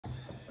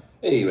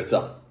Hey, what's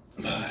up?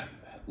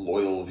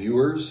 Loyal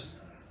viewers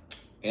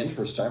and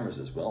first timers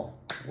as well.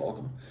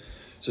 Welcome.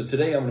 So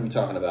today I'm going to be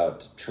talking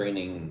about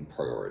training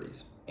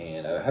priorities.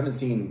 And I haven't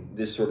seen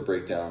this sort of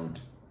breakdown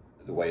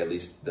the way, at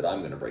least that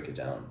I'm going to break it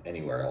down,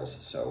 anywhere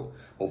else. So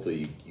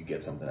hopefully you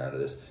get something out of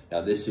this.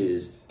 Now this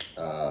is,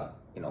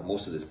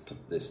 most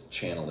of this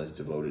channel is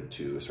devoted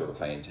to a sort of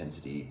high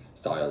intensity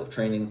style of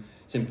training,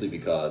 simply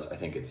because I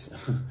think it's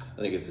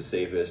the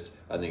safest.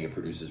 I think it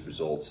produces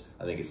results.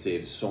 I think it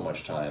saves so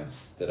much time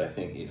that I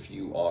think if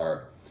you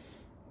are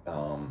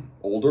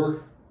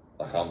older,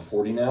 like I'm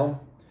 40 now,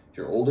 if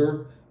you're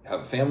older,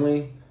 have a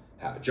family,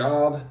 have a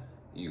job,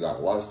 you got a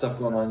lot of stuff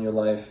going on in your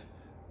life,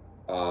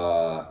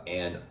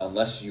 and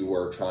unless you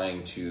are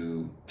trying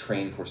to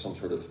train for some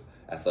sort of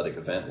athletic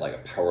event like a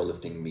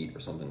powerlifting meet or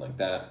something like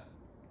that,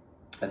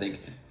 I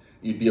think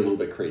you'd be a little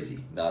bit crazy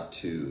not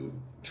to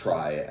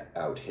try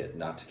out HIIT,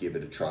 not to give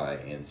it a try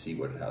and see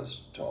what it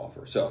has to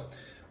offer. So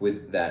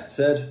with that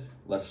said,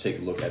 let's take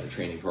a look at the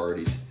training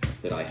priorities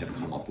that I have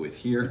come up with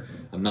here.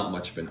 I'm not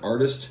much of an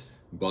artist,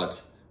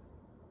 but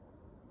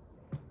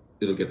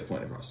it'll get the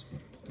point across.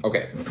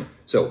 Okay,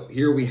 so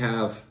here we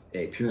have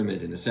a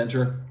pyramid in the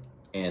center,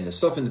 and the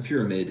stuff in the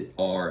pyramid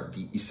are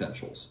the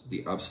essentials,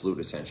 the absolute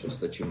essentials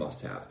that you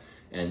must have.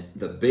 And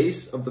the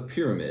base of the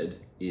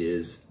pyramid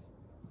is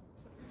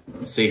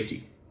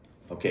safety.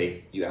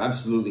 Okay, you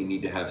absolutely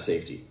need to have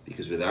safety,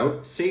 because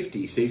without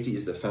safety, safety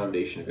is the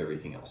foundation of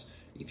everything else.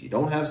 If you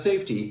don't have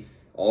safety,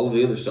 all of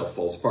the other stuff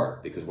falls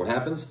apart, because what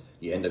happens?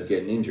 You end up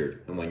getting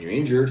injured. And when you're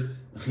injured,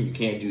 you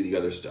can't do the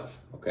other stuff,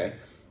 okay?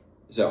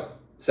 So,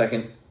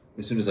 second,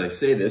 as soon as I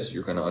say this,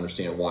 you're gonna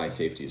understand why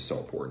safety is so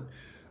important.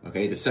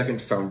 Okay, the second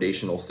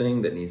foundational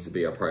thing that needs to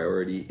be a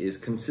priority is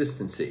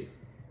consistency.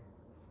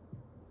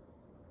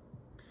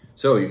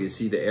 So you can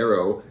see the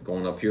arrow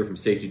going up here from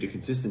safety to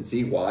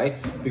consistency. Why?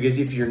 Because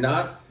if you're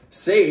not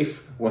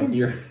safe when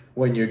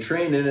you're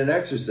training and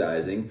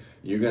exercising,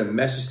 you're going to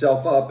mess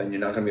yourself up and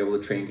you're not going to be able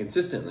to train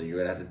consistently.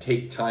 You're going to have to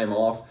take time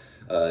off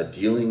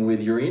dealing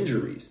with your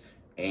injuries.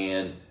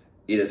 And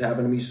it has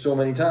happened to me so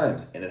many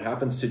times, and it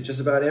happens to just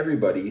about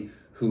everybody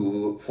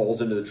who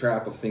falls into the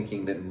trap of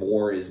thinking that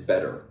more is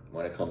better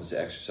when it comes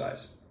to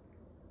exercise.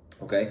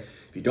 Okay?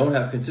 If you don't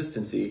have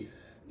consistency,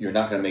 you're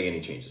not going to make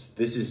any changes.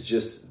 It's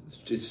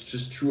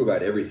just true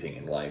about everything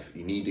in life.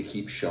 You need to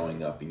keep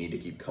showing up. You need to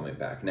keep coming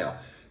back. Now,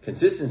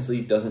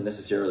 consistency doesn't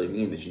necessarily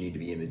mean that you need to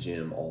be in the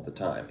gym all the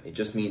time. It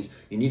just means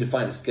you need to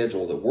find a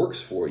schedule that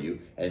works for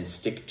you and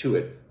stick to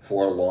it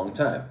for a long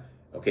time.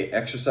 Okay,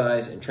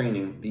 exercise and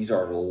training, these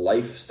are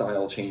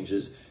lifestyle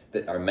changes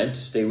that are meant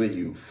to stay with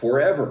you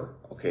forever.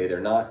 Okay, they're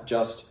not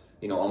just,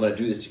 I'm going to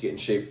do this to get in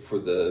shape for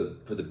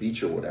the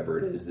beach or whatever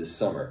it is this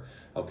summer.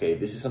 Okay,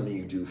 this is something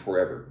you do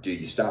forever. Do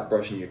you stop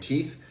brushing your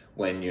teeth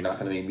when you're not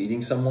going to be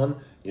meeting someone?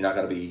 You're not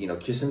going to be,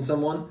 kissing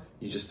someone?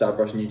 You just stop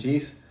brushing your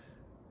teeth?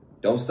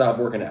 Don't stop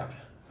working out.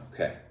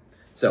 Okay.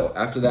 So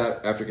after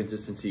that, after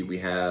consistency, we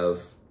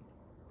have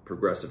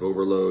progressive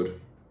overload.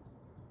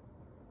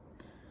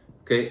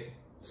 Okay.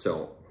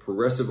 So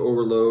progressive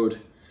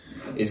overload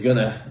is going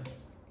to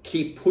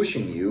keep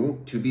pushing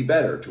you to be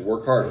better, to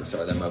work harder.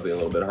 Sorry, that might be a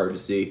little bit hard to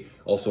see.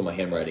 Also, my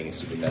handwriting is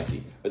super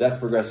messy, but that's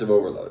progressive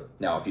overload.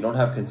 Now, if you don't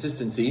have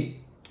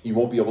consistency, you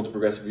won't be able to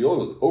progressively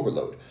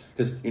overload,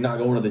 because you're not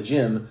going to the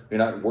gym, you're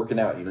not working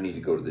out, you don't need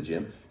to go to the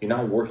gym, you're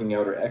not working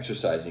out or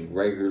exercising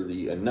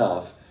regularly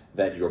enough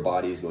that your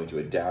body is going to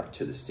adapt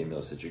to the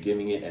stimulus that you're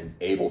giving it and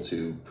able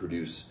to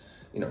produce,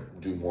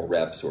 do more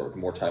reps or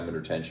more time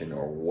under tension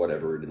or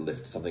whatever, to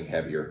lift something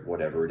heavier,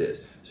 whatever it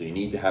is. So you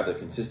need to have the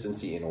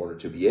consistency in order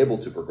to be able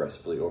to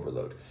progressively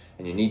overload.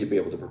 And you need to be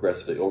able to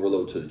progressively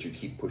overload so that you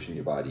keep pushing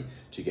your body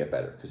to get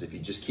better. Because if you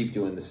just keep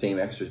doing the same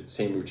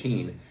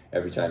routine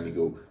every time you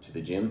go to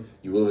the gym,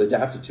 you will have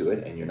adapted to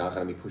it and you're not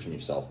going to be pushing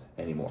yourself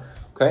anymore.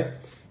 Okay?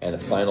 And the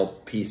final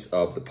piece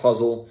of the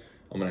puzzle,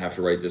 I'm going to have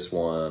to write this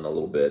one a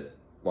little bit.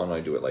 Why don't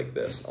I do it like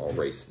this? I'll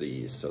erase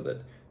these so that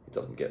it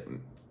doesn't get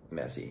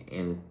messy.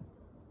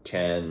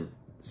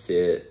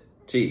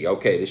 Intensity.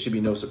 Okay, this should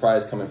be no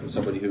surprise coming from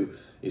somebody who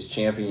is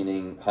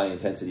championing high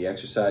intensity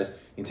exercise.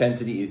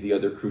 Intensity is the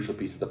other crucial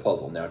piece of the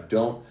puzzle. Now,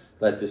 don't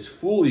let this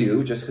fool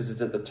you. Just because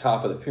it's at the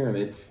top of the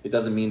pyramid, it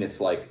doesn't mean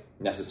it's like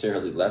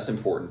necessarily less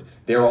important.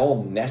 They're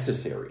all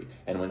necessary.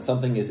 And when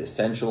something is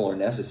essential or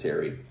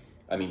necessary,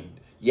 I mean,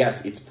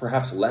 yes, it's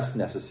perhaps less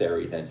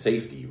necessary than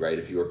safety, right?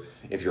 If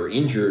you're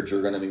injured,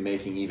 you're going to be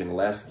making even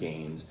less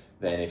gains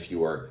than if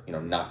you are,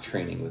 not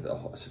training with a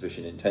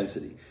sufficient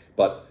intensity.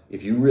 But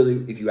if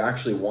you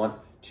actually want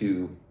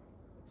to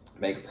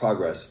make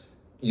progress,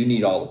 you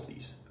need all of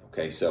these.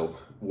 Okay, so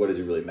what does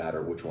it really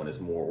matter which one is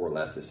more or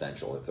less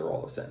essential if they're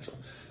all essential?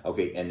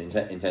 Okay, and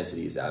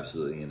intensity is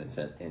absolutely an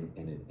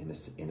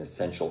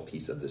essential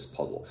piece of this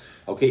puzzle.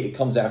 Okay, it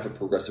comes after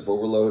progressive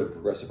overload, and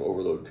progressive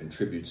overload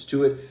contributes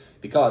to it,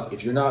 because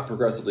if you're not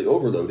progressively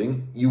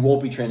overloading, you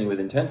won't be training with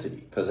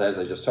intensity, because as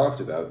I just talked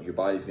about, your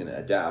body's going to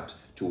adapt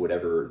to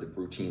whatever the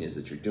routine is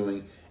that you're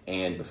doing,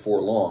 and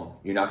before long,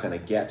 you're not going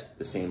to get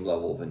the same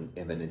level of an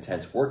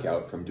intense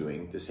workout from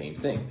doing the same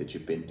thing that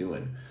you've been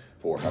doing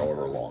for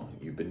however long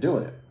you've been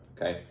doing it,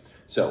 okay?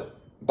 So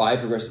by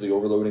progressively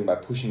overloading, by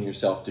pushing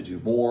yourself to do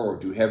more or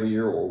do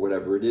heavier or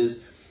whatever it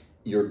is,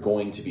 you're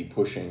going to be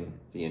pushing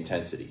the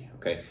intensity,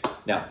 okay?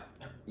 Now,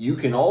 you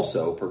can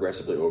also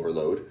progressively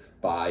overload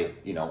by,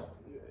 you know,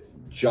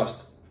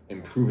 just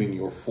improving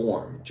your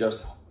form,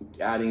 just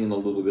adding in a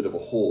little bit of a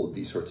hold,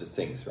 these sorts of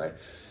things, right?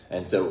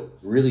 And so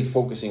really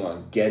focusing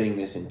on getting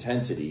this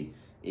intensity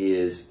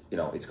is, you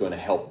know, it's going to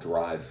help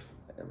drive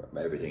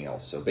everything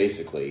else. So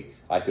basically,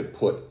 I could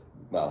put,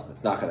 well,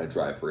 it's not going to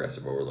drive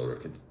progressive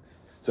overload.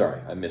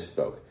 Sorry, I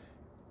misspoke.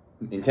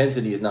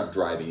 Intensity is not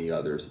driving the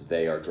others.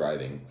 They are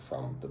driving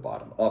from the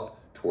bottom up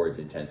towards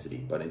intensity.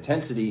 But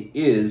intensity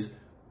is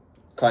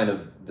kind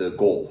of the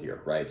goal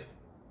here, right?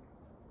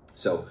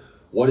 So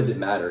what does it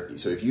matter?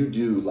 So if you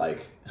do,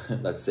 like,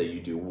 let's say you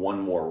do one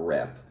more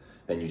rep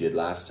than you did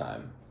last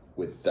time,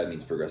 that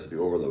means progressively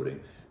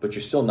overloading, but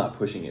you're still not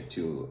pushing it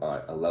to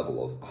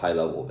a high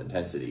level of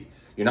intensity,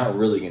 you're not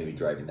really going to be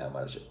driving that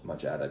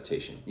much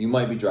adaptation. You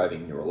might be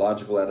driving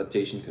neurological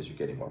adaptation because you're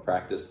getting more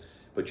practice,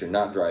 but you're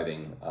not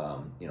driving,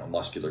 you know,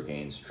 muscular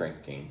gains,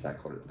 strength gains,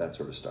 that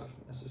sort of stuff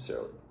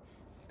necessarily.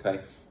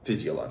 Okay,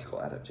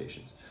 physiological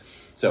adaptations.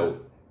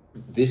 So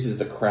this is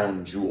the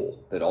crown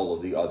jewel that all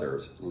of the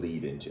others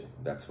lead into.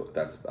 That's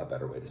a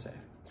better way to say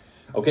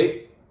it.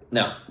 Okay,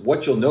 now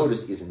what you'll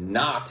notice is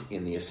not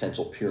in the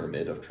essential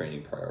pyramid of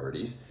training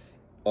priorities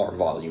are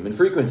volume and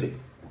frequency.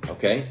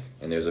 Okay,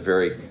 and there's a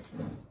very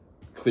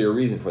clear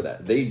reason for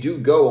that. They do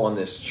go on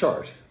this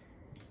chart.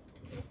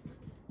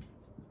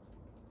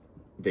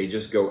 They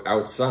just go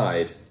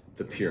outside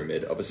the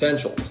pyramid of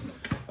essentials.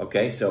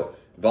 Okay, so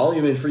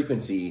volume and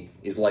frequency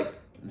is like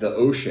the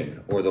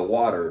ocean or the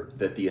water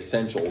that the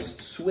essentials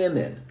swim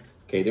in.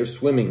 Okay, they're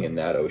swimming in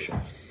that ocean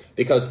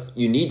because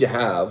you need to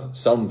have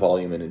some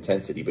volume and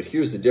intensity. But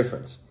here's the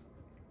difference.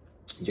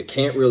 You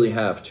can't really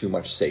have too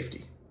much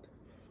safety.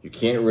 You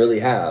can't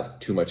really have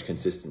too much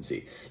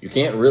consistency. You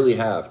can't really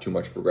have too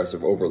much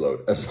progressive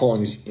overload as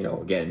long as, you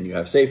know, again, you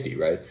have safety,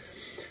 right?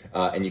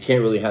 And you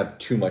can't really have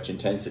too much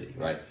intensity,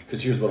 right?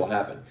 Because here's what'll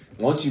happen.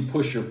 Once you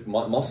push your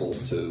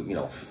muscles to, you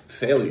know,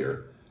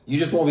 failure, you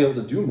just won't be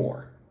able to do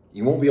more.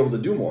 You won't be able to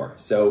do more.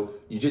 So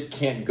you just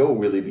can't go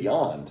really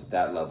beyond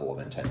that level of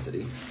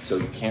intensity. So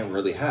you can't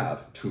really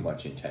have too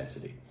much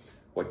intensity.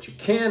 What you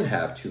can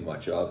have too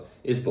much of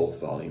is both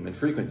volume and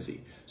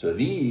frequency. So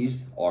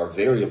these are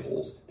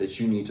variables that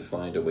you need to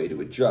find a way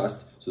to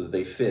adjust so that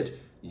they fit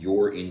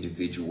your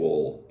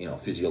individual, you know,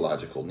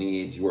 physiological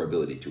needs, your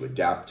ability to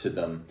adapt to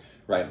them,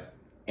 right?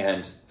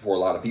 And for a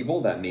lot of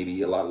people, that may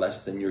be a lot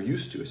less than you're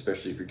used to,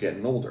 especially if you're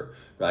getting older,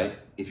 right?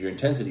 If your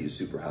intensity is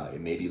super high,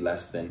 it may be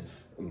less than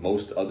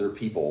most other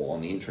people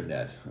on the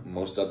internet,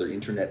 most other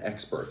internet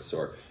experts,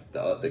 or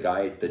the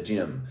guy at the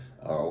gym,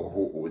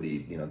 or the,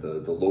 you know,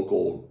 the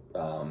local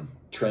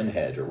trend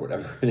head or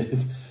whatever it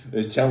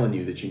is telling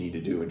you that you need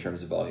to do in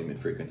terms of volume and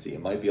frequency.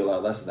 It might be a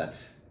lot less than that,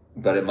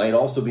 but it might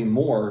also be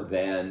more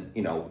than,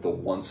 you know, the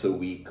once a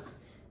week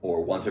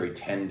or once every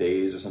 10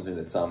 days or something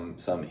that some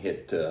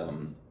hit,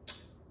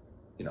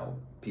 you know,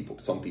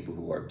 some people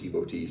who are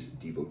devotees.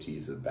 Devotee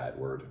is a bad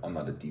word. I'm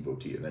not a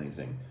devotee of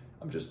anything.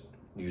 I'm just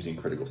using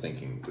critical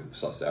thinking to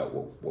suss out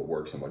what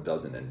works and what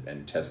doesn't,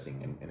 and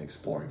testing and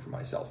exploring for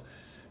myself.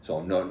 So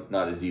I'm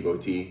not a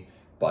devotee,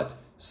 but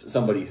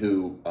somebody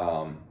who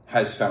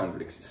has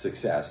found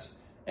success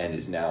and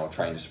is now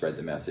trying to spread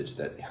the message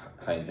that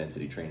high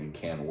intensity training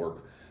can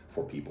work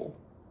for people.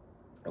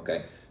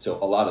 Okay, so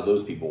a lot of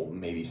those people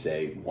maybe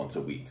say once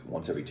a week,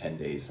 once every 10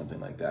 days, something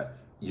like that.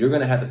 You're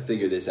gonna have to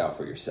figure this out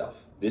for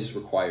yourself. This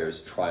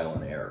requires trial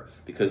and error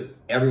because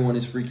everyone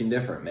is freaking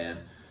different, man.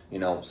 You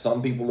know,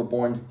 some people are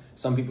born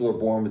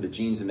with the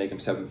genes that make them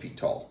 7 feet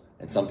tall,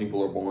 and some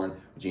people are born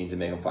with genes that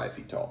make them 5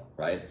 feet tall,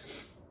 right?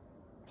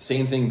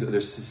 Same thing,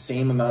 there's the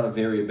same amount of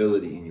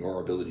variability in your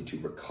ability to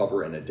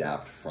recover and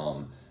adapt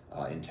from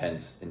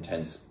intense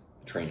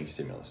training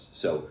stimulus.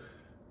 So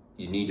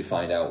you need to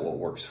find out what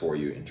works for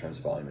you in terms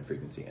of volume and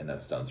frequency, and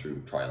that's done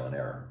through trial and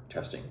error,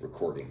 testing,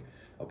 recording,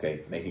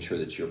 okay? Making sure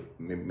that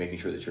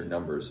your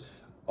numbers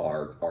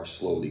are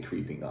slowly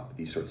creeping up,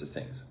 these sorts of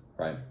things,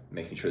 right?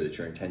 Making sure that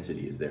your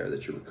intensity is there,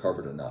 that you're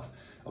recovered enough,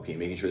 okay?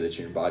 Making sure that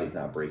your body's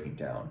not breaking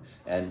down,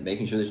 and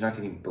making sure that you're not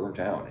getting burnt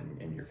out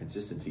and your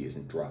consistency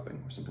isn't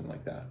dropping or something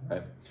like that,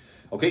 right?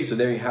 Okay, so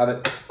there you have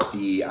it.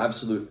 The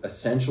absolute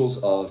essentials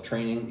of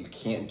training. You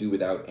can't do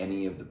without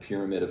any of the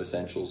pyramid of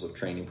essentials of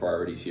training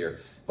priorities here.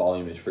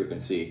 Volume and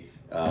frequency.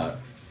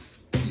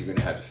 You're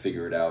gonna have to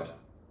figure it out.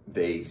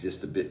 They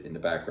exist a bit in the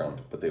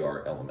background, but they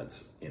are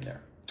elements in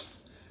there.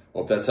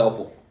 Hope that's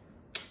helpful.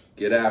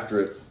 Get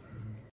after it.